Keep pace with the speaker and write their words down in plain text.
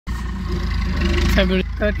February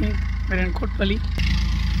 13th, we're in Kotpalli.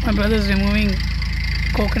 My brother is removing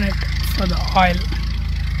coconut for the oil.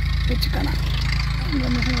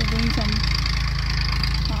 I'm doing some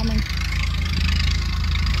farming.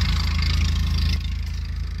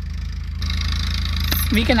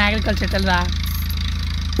 Weekend agriculture चल रहा है.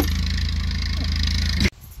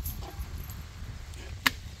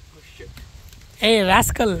 Hey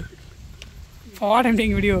rascal! For what I'm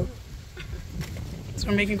taking video? So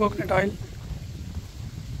I'm making coconut oil.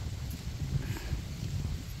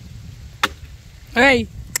 Hey!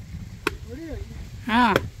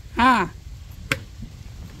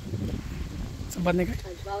 So badne ka.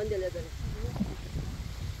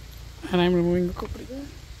 And I'm removing the coconut.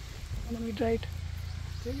 And then we dry it.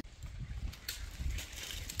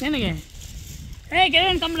 Then again. Hey,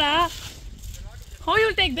 Kevin, come la. How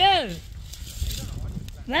you take there?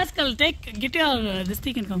 Rascal, get your this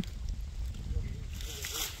thing and come.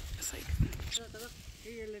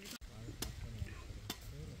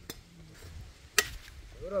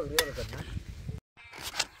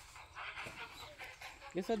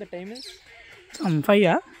 Guess what the time is? 5,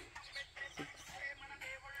 yeah?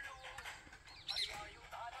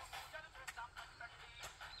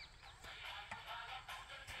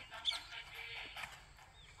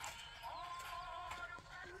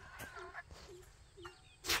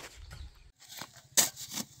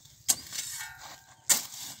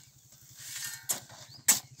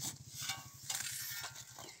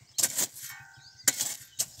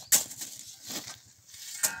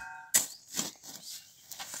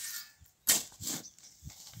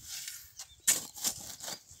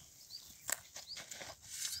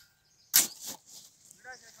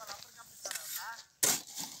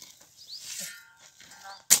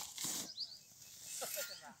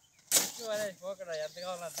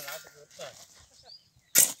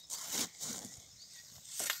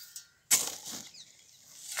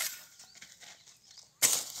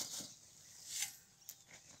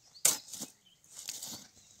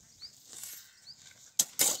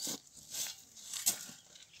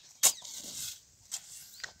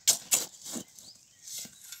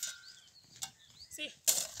 See?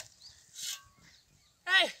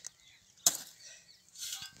 Hey!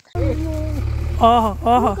 Oh.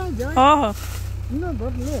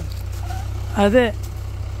 ಅದೇ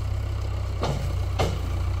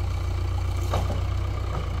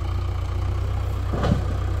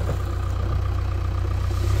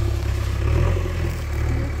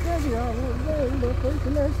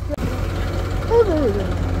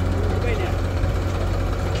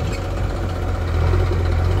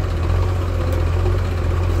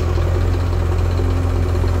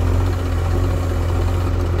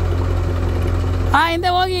ಹಿಂದೆ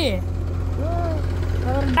ಹೋಗಿ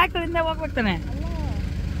tractor ಹಿಂದೆ ಹೋಗ್ಬೇಕಾನೆ.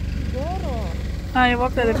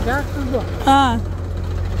 ಹೋಗ್ತಾ ಇದ್ದೀರಿ.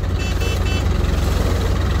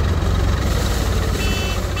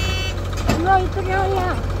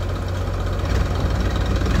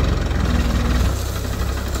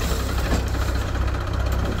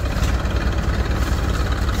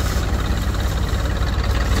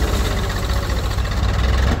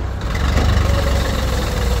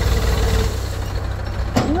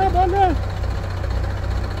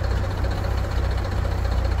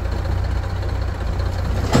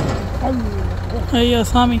 Ayyo,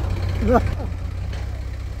 Swami.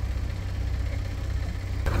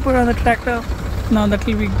 Put on the tractor. Now that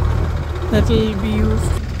will be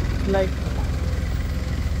used like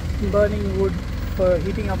burning wood for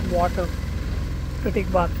heating up water to take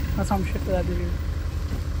bath or some shit that they use.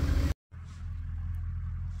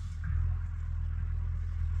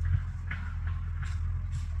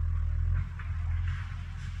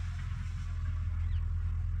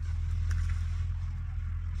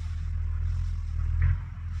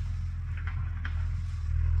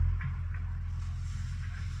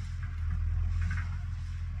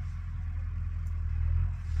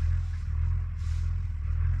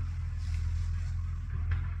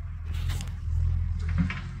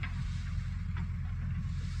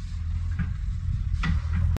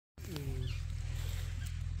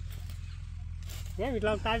 ఏం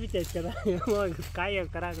ఇట్లా తాపిచ్చేది కదా కాయ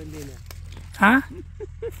కరాకుంది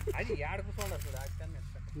అది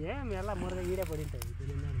ఏం ఎలా మురగా ఈడే పడి ఉంటుంది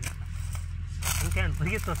ఇంకే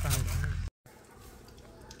పరిగెత్తి వస్తాను.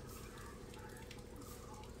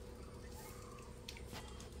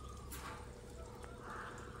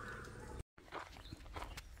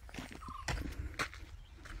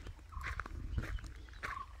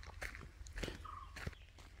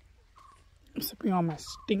 Sipping on my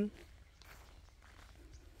sting.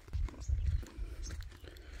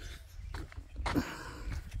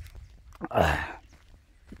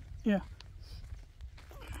 Yeah.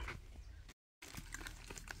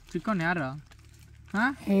 ಚಿಕ್ಕವನು ಯಾರು?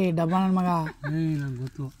 ಹಾಂ ಹೇ ಡಬ್ಬ ನನ್ನ ಮಗ. ನಂಗೆ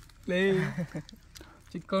ಗೊತ್ತು.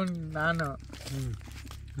 ಚಿಕ್ಕವನು ನಾನು.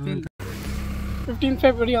 15th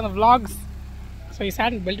February on the vlogs. So he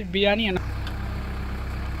sat and built biryani and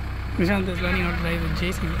Nishant is learning how to drive with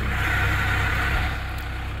JC.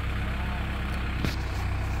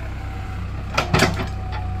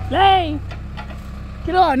 Hey!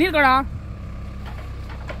 Kilo, neer koda.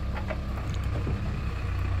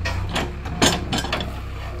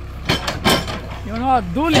 ಇವನು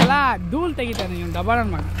ಧೂಳು ಎಲ್ಲ ಧೂಳು ತೆಗಿತಾನೆ ಇವನು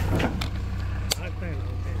ಡಬ್ಬಾರನ್ ಮಗ.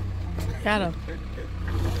 ಯಾರು?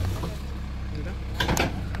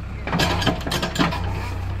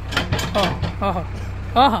 ಓಹೋ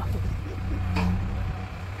ಓಹೋ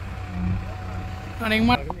ನಾನು ಹೆಂಗೆ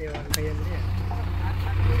ಮಾಡಿ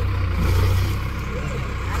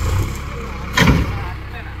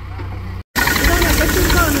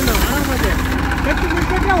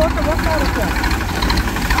ಹೋಗ್ತಾ ಇರುತ್ತೆ.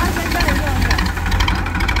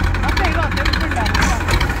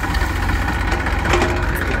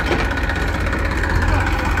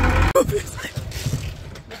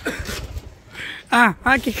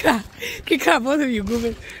 ಕಿಕ್ಕ both of you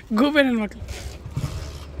ಗೂಬೆ ನನ್ನ ಮಕ್ಕಳು.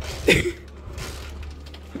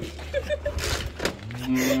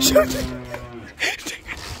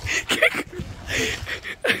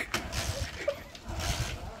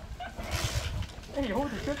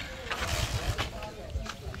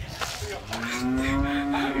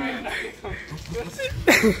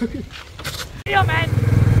 Video man,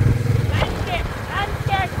 landscape.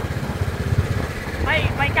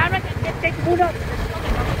 My camera can take mood out.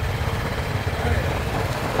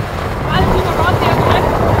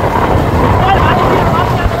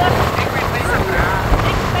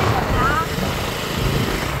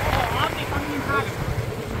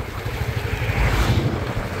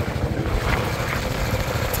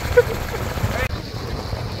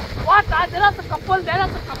 What? There are some couple.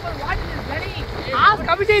 What is this ready?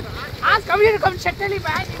 Ask Abhijit to come Shetali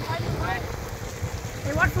back.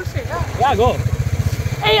 Hey, what food say? Yeah, go.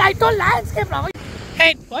 Hey, I told landscape now.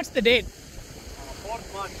 Hey, what's the date? 4th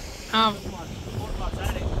March. 4th March,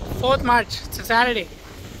 Saturday. 4th March, it's a Saturday.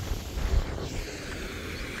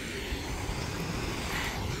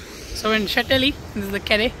 So in Shetali, this is the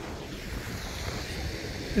kere.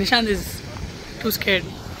 Nishant is too scared.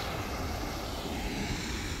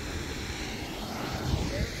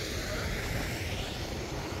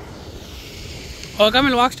 Oh, come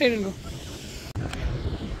and walk straight and go.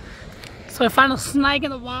 So I found a snake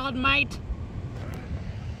in the wild, mate.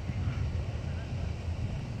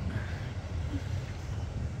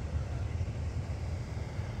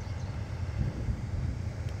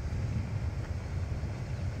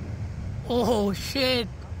 Oh shit!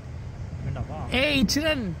 Hey,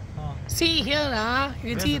 Chiran, see here,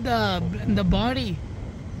 you can see the body.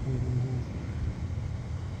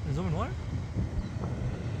 Zoom in what?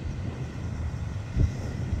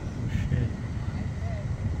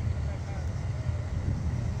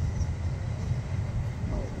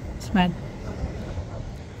 It's mad.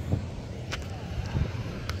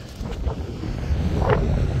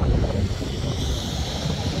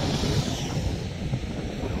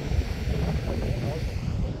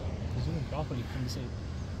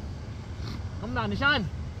 Come down, Nishan.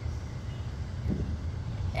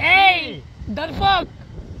 Hey, Darfok.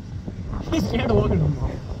 He's scared to walk in.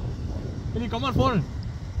 Will you come on phone?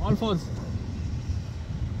 All phones.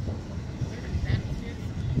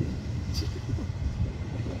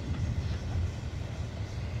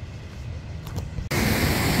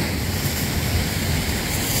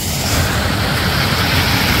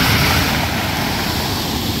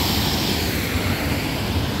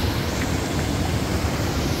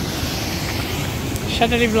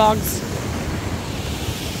 Shetali vlogs.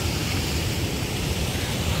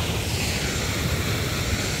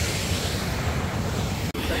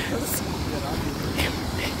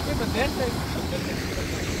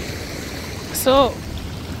 So,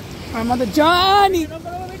 I'm on the journey.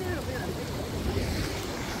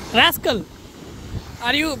 Rascal,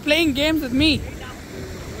 are you playing games with me?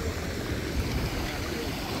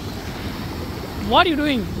 What are you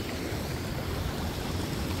doing?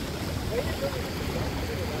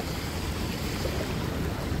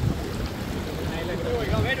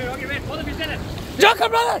 Joker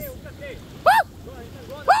brothers! Woo!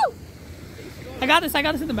 Woo! I got this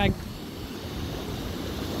in the bag.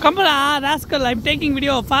 Come on, rascal, I'm taking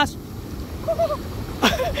video fast.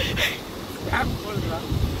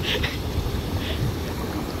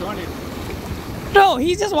 No,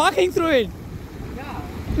 he's just walking through it.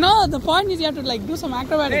 No, the point is you have to like do some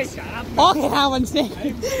acrobatics. Hey, shut up. Okay, have one snake.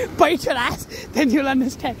 Bite your ass, then you'll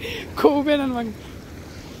understand. Kobe and one.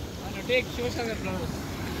 Take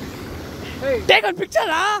Take a picture,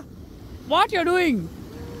 huh? What you're doing?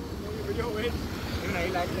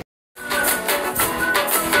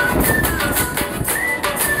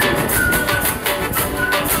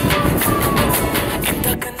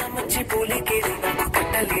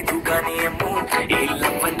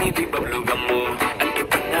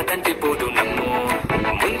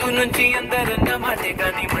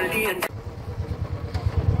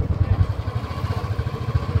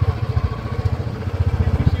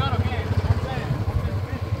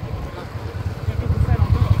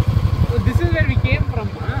 This is where we came from.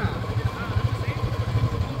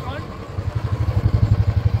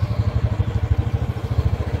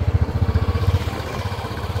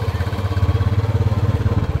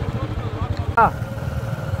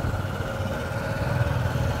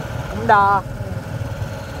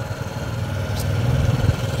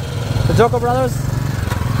 The Joker Brothers.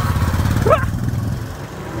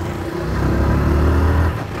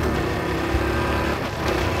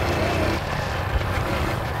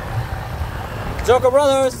 Joker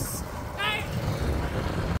Brothers.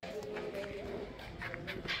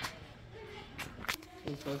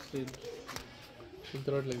 First you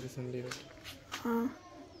throw it like this and leave it.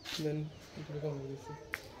 Then it will become like this.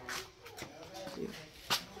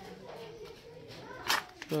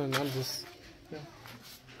 No, not this. Yeah.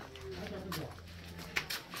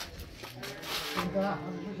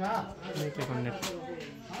 Make it on net.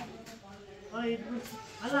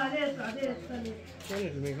 Then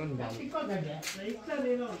it will make one ball.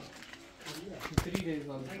 3 days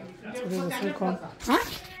on. Huh?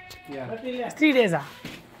 Yeah. 3 days.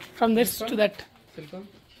 From this to that. Silicone?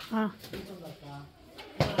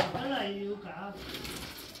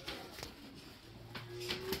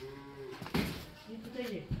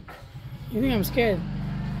 You think I'm scared?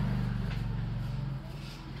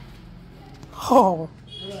 Oh,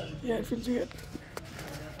 yeah, it feels good.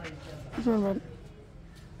 It's not bad.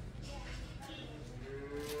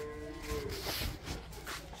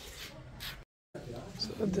 So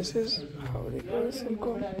this is how they go the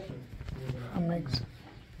silicone. Mix.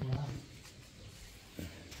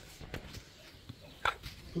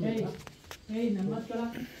 Hey, namaskar.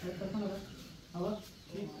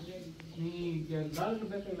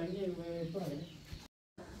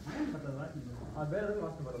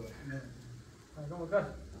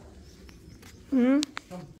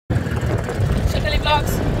 Shakali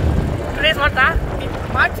vlogs. Today's what?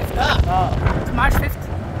 March 5th. It's March 5th.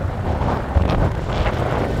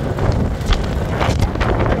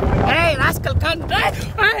 Hey, rascal cunt.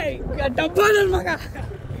 Hey, double maga.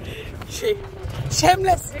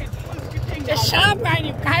 Shameless. Just shut up, man.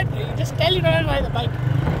 You can't. You just tell you don't ride the bike.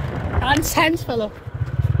 Nonsense, fellow.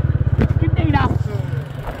 Keep taking it off.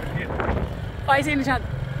 Why is he in Nishad?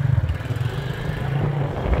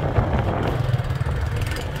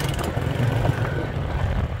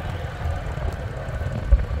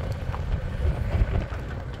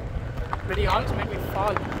 But he almost made me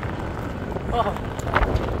fall. Oh.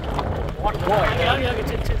 What boy?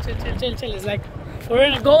 Okay, chill. It's like, we're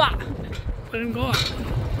in Goa. We're in Goa.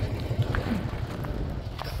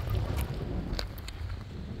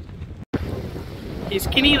 He's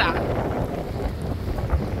skinny lah.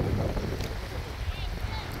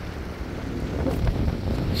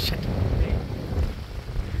 Shit.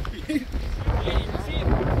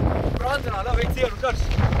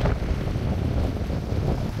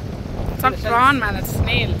 It's not prawn, man, it's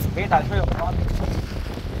snails. Wait, I'll show you a prawn.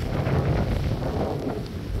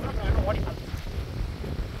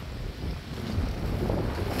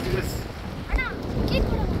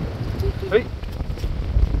 Hey.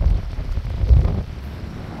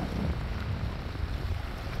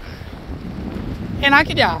 ಏನ್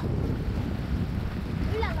ಹಾಕಿದ್ಯಾ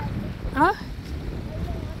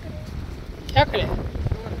ಯಾಕೆ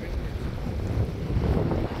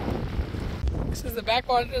This is the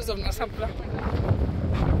backwaters of Nasapura.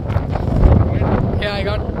 Yeah, I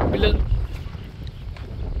got below.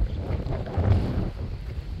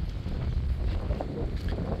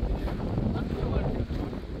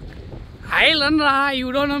 I'll run, you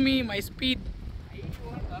don't know me, my speed.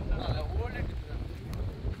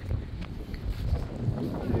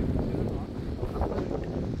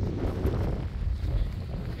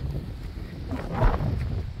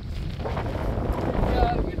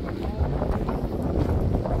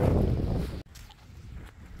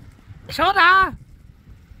 Shota!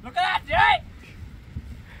 Look at that, Jay!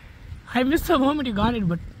 I missed the moment you got it,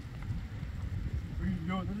 but.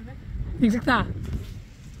 Exactly.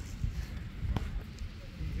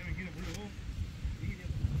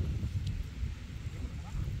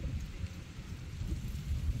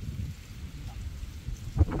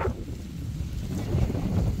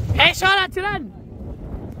 Hey, Shona, Chiran!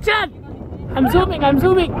 Chiran! I'm zooming.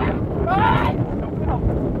 Chiran!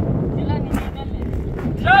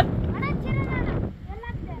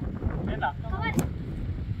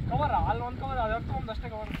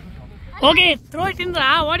 Okay, throw it in,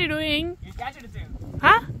 Ra. What are you doing? You catch it,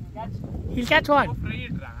 Huh? catch. He'll catch what? Fry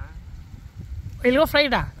it, ra. He'll go fry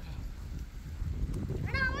it.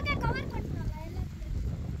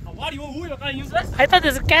 What you who are useless? I thought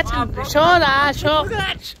there's a catch. Show, Ra. Show.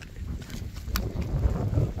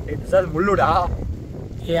 It's all mulluda.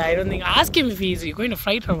 Yeah, I don't think. Ask him if he's going to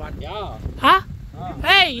fry it or what. Yeah. Huh?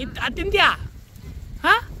 Hey, at India.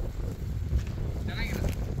 Huh?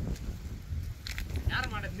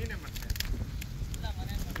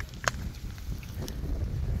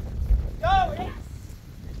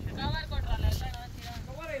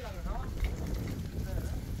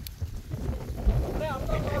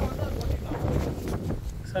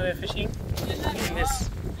 So we're fishing in this,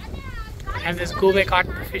 and this gobe caught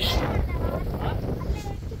the fish.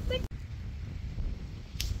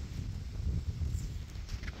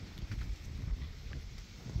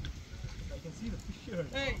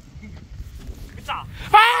 Hey!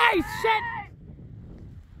 Hey, shit!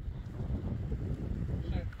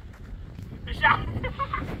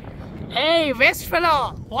 Hey, West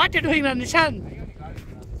fellow, what you doing, Nishan?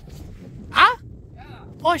 Huh?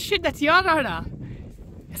 Oh shit, that's your order.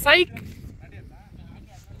 Psych.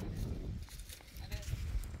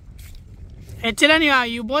 Hey, Chiran,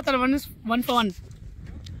 you both are one for one.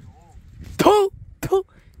 Two.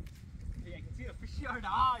 Hey, I can see the fish here.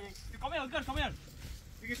 Come here, come here.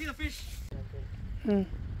 You can see the fish.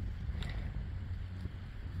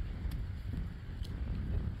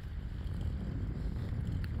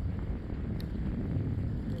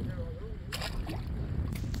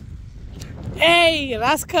 Hey,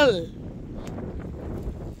 rascal.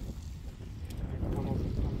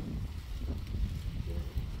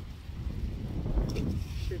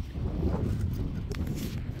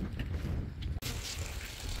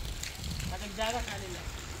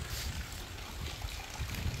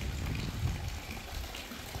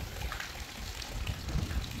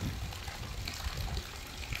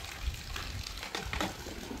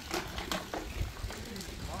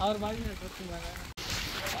 और भाई ने